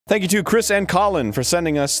Thank you to Chris and Colin for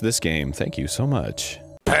sending us this game. Thank you so much.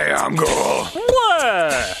 Hey, I'm Ghoul.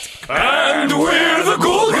 What? And we're the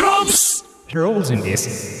Ghoul Grumps. Trolls in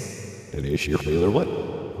this.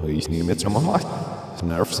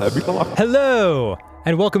 Hello,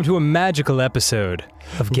 and welcome to a magical episode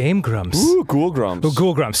of GameGrumps. Ooh, Ghoul Grumps. Oh,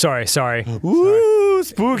 Ghoul Grumps. Sorry. Ooh,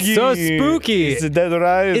 spooky. So spooky. It's a Dead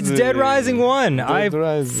Rising. It's Dead Rising 1. I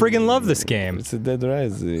Rising. friggin' love this game. It's a Dead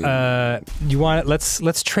Rising. You want it?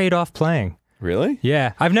 Let's trade off playing. Really?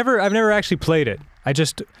 Yeah, I've never actually played it. I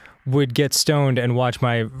just would get stoned and watch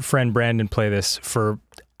my friend Brandon play this for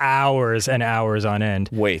hours and hours on end.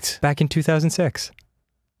 Wait. Back in 2006.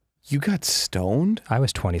 You got stoned? I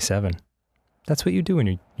was 27. That's what you do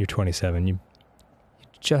when you're 27. You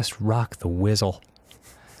just rock the whizzle.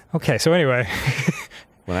 Okay, so anyway.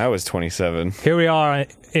 When I was 27. Here we are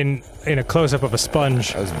in a close-up of a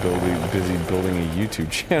sponge. I was busy building a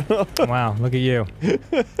YouTube channel. Wow, look at you.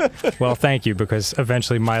 Well, thank you, because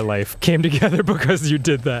eventually my life came together because you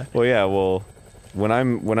did that. Well, yeah, well, when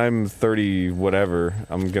I'm 30 whatever,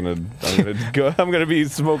 I'm gonna be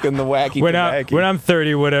smoking the wacky tobacco. When I'm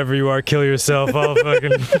 30 whatever you are, kill yourself. I'll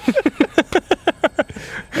fucking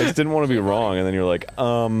I just didn't want to be wrong, and then you're like,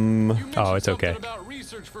 Oh, it's okay.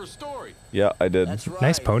 Yeah, I did. Right.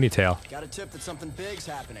 Nice ponytail. Got a tip that something big's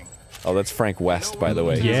happening. Oh, that's Frank West, by the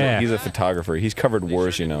way. Yeah. He's a photographer. He's covered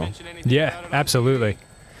wars, you know. Yeah, absolutely.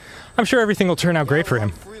 I'm sure everything will turn out great for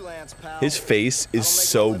him. His face is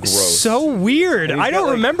so gross. So weird. And he's I don't got,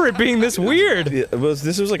 like- remember it being this weird.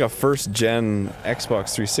 This was like a first-gen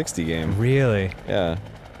Xbox 360 game. Really? Yeah.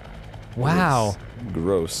 Wow. It's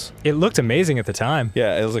gross. It looked amazing at the time.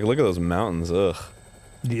 Yeah, it was like, look at those mountains. Ugh.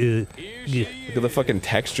 Yeah. Look at the fucking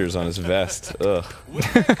textures on his vest. Ugh.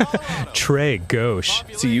 Trey gauche.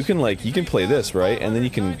 See, you can play this, right? And then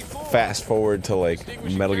you can fast forward to like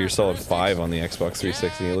Metal Gear Solid 5 on the Xbox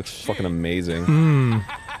 360. It looks fucking amazing.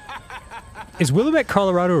 Is Willamette,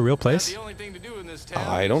 Colorado a real place?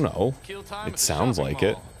 I don't know. It sounds like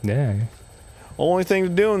it. Yeah. Only thing to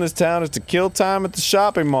do in this town is to kill time at the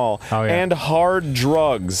shopping mall. Oh, yeah. And hard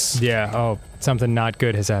drugs. Yeah, oh, something not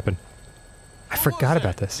good has happened. I forgot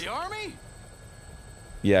about this. The army?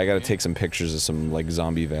 Yeah, I gotta take some pictures of some, like,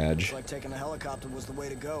 zombie vag. Like taking a helicopter was the way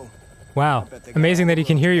to go. Wow. Amazing that he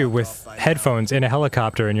can hear you with headphones in a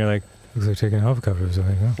helicopter and you're like, looks like taking a helicopter was the way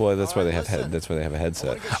to go. Well, that's why they have a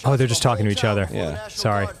headset. Oh, they're just talking to each other. Yeah.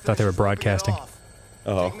 Sorry, thought they were broadcasting.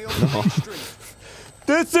 Oh. No.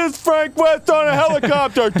 This is Frank West on a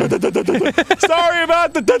helicopter! Sorry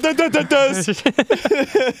about the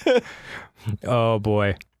Oh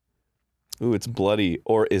boy. Ooh, it's bloody.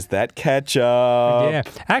 Or is that ketchup? Yeah.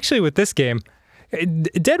 Actually, with this game,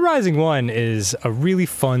 Dead Rising 1 is a really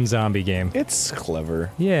fun zombie game. It's clever.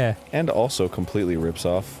 Yeah. And also completely rips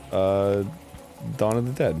off, Dawn of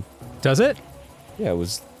the Dead. Does it? Yeah, it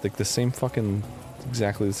was like the same fucking,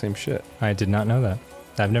 exactly the same shit. I did not know that.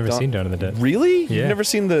 I've never seen Dawn of the Dead. Really? Yeah. You've never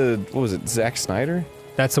seen the, what was it, Zack Snyder?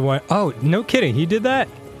 That's the one. Oh, no kidding. He did that?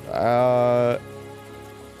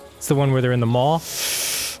 It's the one where they're in the mall?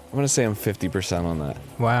 I'm gonna say I'm 50% on that.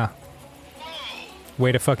 Wow.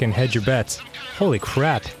 Way to fucking hedge your bets. Holy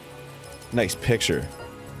crap. Nice picture.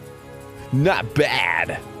 Not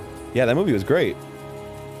bad. Yeah, that movie was great.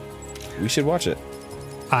 We should watch it.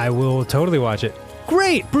 I will totally watch it.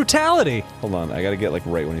 Great! Brutality! Hold on, I gotta get like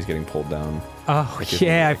right when he's getting pulled down. Oh, That gives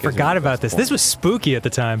yeah, I me the forgot about best this. point. This was spooky at the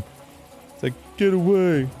time. It's like, get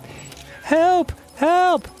away. Help!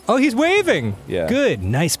 Help! Oh, he's waving! Yeah. Good.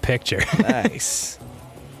 Nice picture. Nice.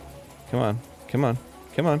 Come on, come on,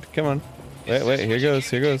 come on, come on. Wait, here goes,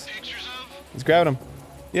 here goes. He's grabbing him.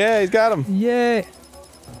 Yeah, he's got him. Yay.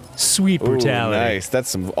 Sweet brutality. Ooh, nice. That's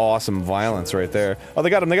some awesome violence right there. Oh, they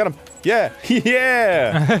got him, they got him. Yeah,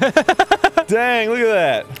 yeah. Dang, look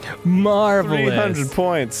at that. Marvelous. 300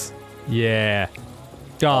 points. Yeah.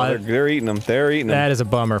 Oh, Oh, they're eating them, they're eating them. that is a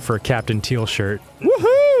bummer for a Captain Teal shirt.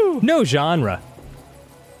 Woohoo! No genre.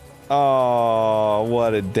 Oh,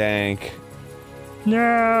 what a dank.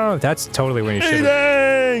 No. That's totally when you should have.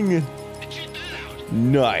 Dang!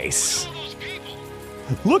 Nice.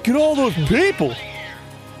 Look at all those people.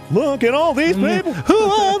 Look at all these people. Who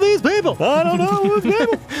are these people? I don't know who's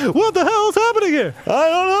people. What the hell's happening here? I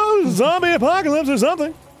don't know. Zombie apocalypse or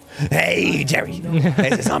something. Hey, Jerry.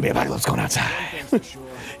 There's a zombie apocalypse going outside.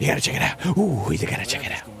 You gotta check it out. Ooh, you gotta check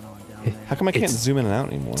it out. How come I can't zoom in and out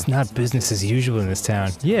anymore? It's not business as usual in this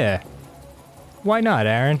town. Yeah. Why not,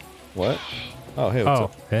 Aaron? What? Oh, hey, what's Oh,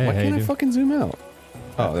 up? hey, Why how you can't I doing? fucking zoom out?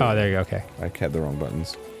 Oh, Oh, there you go. Okay. I had the wrong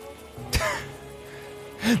buttons.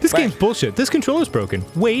 This game's bullshit. This controller's broken.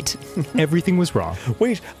 Wait. Everything was wrong.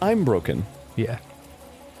 Wait, I'm broken. Yeah.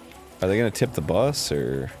 Are they gonna tip the bus,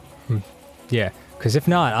 or...? Yeah, because if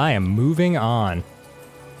not, I am moving on.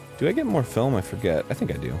 Do I get more film? I forget. I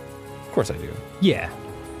think I do. Of course I do. Yeah.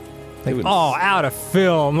 Like, would- oh, out of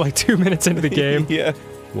film, like 2 minutes into the game. Yeah.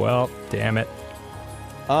 Well, damn it.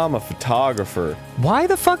 I'm a photographer. Why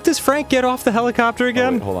the fuck does Frank get off the helicopter Oh,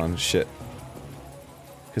 again? wait, hold on. Shit.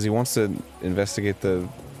 Because he wants to investigate the...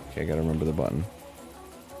 Okay, I gotta remember the button.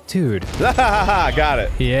 Dude. Got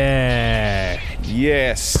it. Yeah.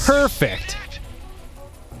 Yes. Perfect.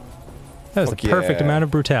 That was Fuck the perfect yeah. amount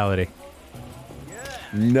of brutality.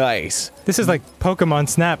 Nice. This is like Pokemon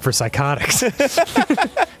Snap for psychotics.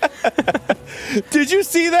 Did you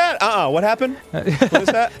see that? What happened? What is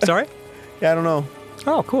that? Sorry? Yeah, I don't know.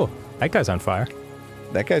 Oh, cool. That guy's on fire.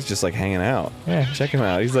 That guy's just like hanging out. Yeah. Check him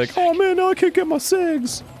out. He's like, oh man, no, I can't get my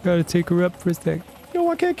cigs. Gotta take her up for a sec. Yo,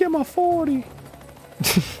 I can't get my 40.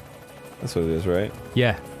 That's what it is, right?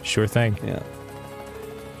 Yeah, sure thing. Yeah.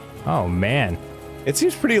 Oh, man. It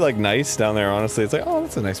seems pretty like nice down there, honestly. It's like, oh,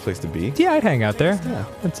 that's a nice place to be. Yeah, I'd hang out there. Yeah.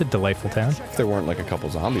 That's a delightful town. If there weren't like a couple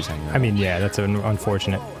zombies hanging out. I mean, yeah, that's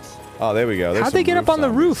unfortunate. Oh, there we go. There's How'd they some get up on the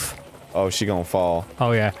zombies. roof? Oh, she gonna fall.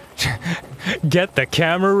 Oh, yeah. Get the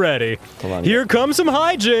camera ready. Hold on. Here comes some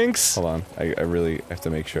hijinks. Hold on. I really have to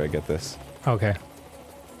make sure I get this. Okay.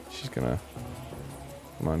 She's gonna...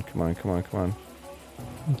 Come on, come on, come on, come on.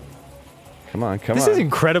 Come on, come This on. is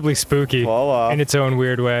incredibly spooky Fall off. in its own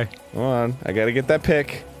weird way. Come on. I gotta get that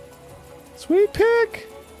pick. Sweet pick!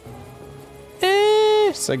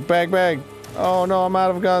 It's like bag. Oh no, I'm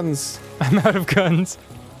out of guns. I'm out of guns.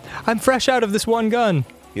 I'm fresh out of this one gun.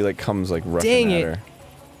 He like comes like rushing Dang at it. her.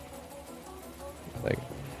 Like,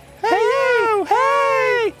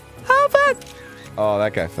 Hey! How about? oh,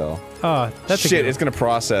 that guy fell. Oh, that's Shit, a it's gonna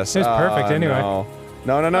process. It was perfect Ah, anyway. No.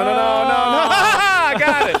 No. I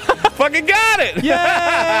got it. Fucking got it.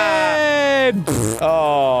 Yay! Oh.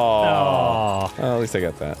 Oh, Well, at least I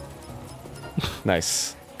got that.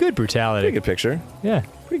 Nice. good brutality. Pretty good picture. Yeah,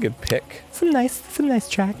 Pretty good pick. some nice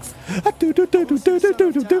tracks. I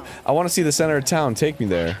want to see the center of town. Take me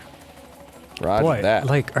there. Roger Boy, that.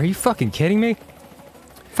 like, are you fucking kidding me?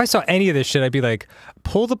 If I saw any of this shit, I'd be like,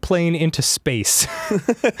 pull the plane into space.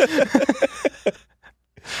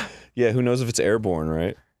 Yeah, who knows if it's airborne,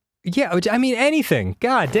 right? Yeah, I mean anything.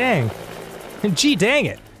 God dang. Gee dang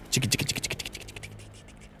it.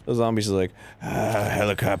 Those zombies are like,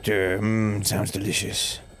 helicopter, sounds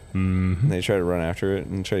delicious. Mm-hmm. And they try to run after it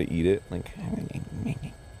and try to eat it, like, get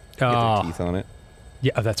their Oh, teeth on it.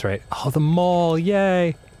 yeah, oh, that's right. Oh, the mall,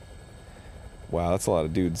 yay. Wow, that's a lot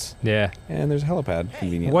of dudes. Yeah. And there's a helipad,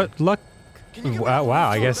 convenient. What luck? Wow,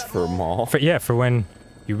 I guess. For a mall. For when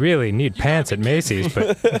you really need pants at Macy's,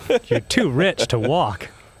 but you're too rich to walk.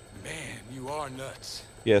 Man, you are nuts.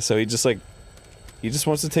 Yeah, so he just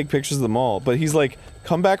wants to take pictures of the mall, but he's like,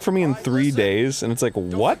 come back for me in 3 days, and it's like,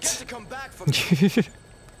 what?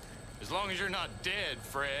 As long as you're not dead,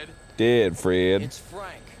 Fred. Dead, Fred. It's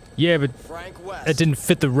Frank. Yeah, but Frank West. that didn't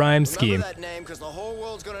fit the rhyme scheme. Remember that name, 'cause the whole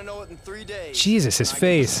world's gonna know it in 3 days. Jesus, his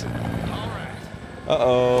face.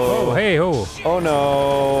 Uh-oh. Oh, hey, oh. Oh,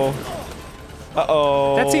 no.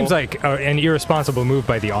 Uh-oh. That seems like an irresponsible move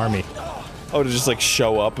by the army. Oh, to just, like,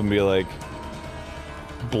 show up and be like,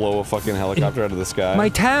 blow a fucking helicopter out of the sky. My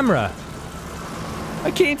camera.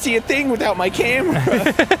 I can't see a thing without my camera.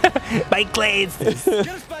 My glades. Get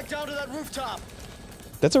us back down to that rooftop.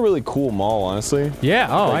 That's a really cool mall, honestly. Yeah,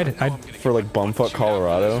 oh, I'd For, like, bumfuck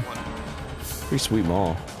Colorado. Pretty sweet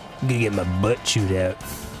mall. gonna get my butt chewed out.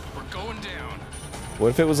 We're going down. What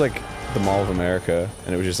if it was, like, the Mall of America,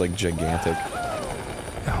 and it was just, like, gigantic?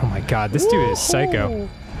 Oh my god, this dude is psycho.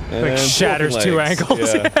 And Like shatters broken 2 legs.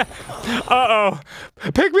 ankles. Yeah. Uh-oh.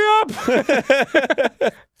 Pick me up!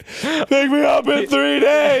 Pick me up in 3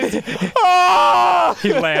 days! Ah!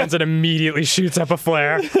 He lands and immediately shoots up a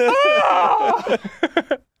flare.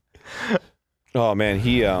 Oh man,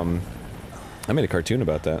 I made a cartoon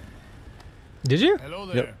about that. Did you? Hello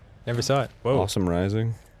there. Yep. Never saw it. Whoa. Awesome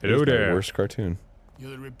Rising. Hello It was my there. worst cartoon.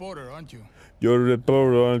 You're the reporter, aren't you? You're a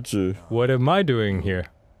reporter, aren't you? What am I doing here?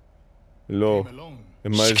 Hello. Came alone.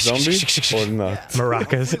 Am I a zombie or not?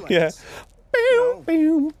 Maracas. Yeah. Going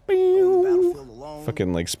to the battlefield alone.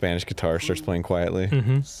 Fucking like Spanish guitar starts playing quietly.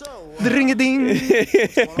 So, Ring-a-ding.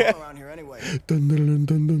 what's going on around here anyway? Dun, dun, dun,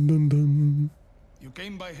 dun, dun, dun. You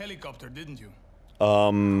came by helicopter, didn't you?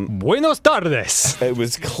 Buenos tardes. It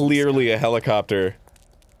was clearly a helicopter.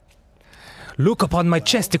 Look upon my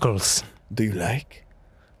chesticles. Do you like?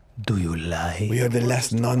 Do you lie? We are the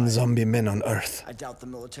last non-zombie men on Earth. I doubt the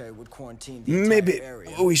military would quarantine the Maybe entire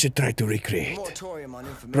area. we should try to The recreate. moratorium on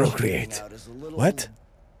information Procreate. giving out is a little What?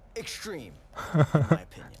 extreme, in my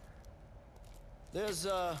opinion. There's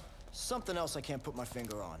Something else I can't put my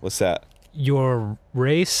finger on. What's that? Your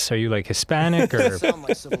race? Are you like Hispanic or? Sound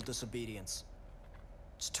like civil disobedience.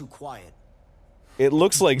 It's too quiet. It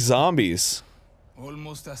looks like zombies.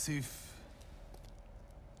 Almost as if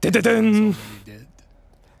Dun-dun-dun. already dead.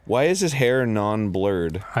 Why is his hair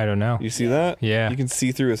non-blurred? I don't know. You see that? Yeah. You can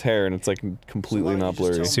see through his hair and it's like completely So why don't not you just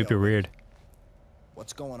blurry. tell me Super weird.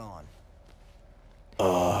 What's going on?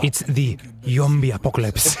 It's the zombie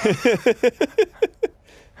apocalypse.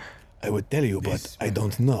 I would tell you, but I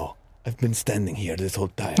don't know. I've been standing here this whole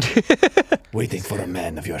time, waiting for a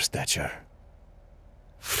man of your stature.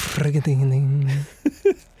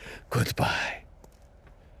 Goodbye.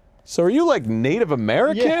 So are you like Native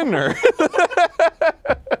American or?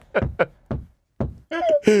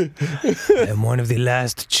 I'm one of the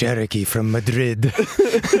last Cherokee from Madrid.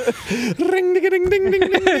 Ring ding ding ding ding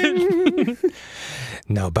ding.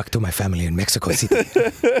 Now back to my family in Mexico City.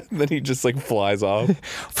 Then he just like flies off.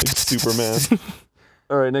 Like Superman.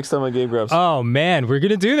 All right, next time on Game Grumps. Oh man, we're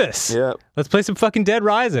gonna do this. Yeah. Let's play some fucking Dead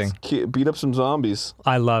Rising. Beat up some zombies.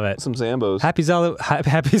 I love it. Some Zambos. Happy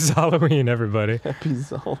Halloween, everybody. Happy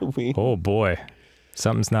Halloween. Oh boy,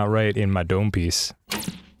 something's not right in my dome piece.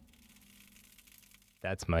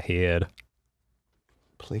 That's my head.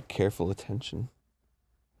 Play careful attention.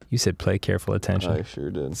 You said play careful attention. I sure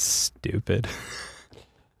did. Stupid.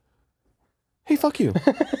 Hey, fuck you.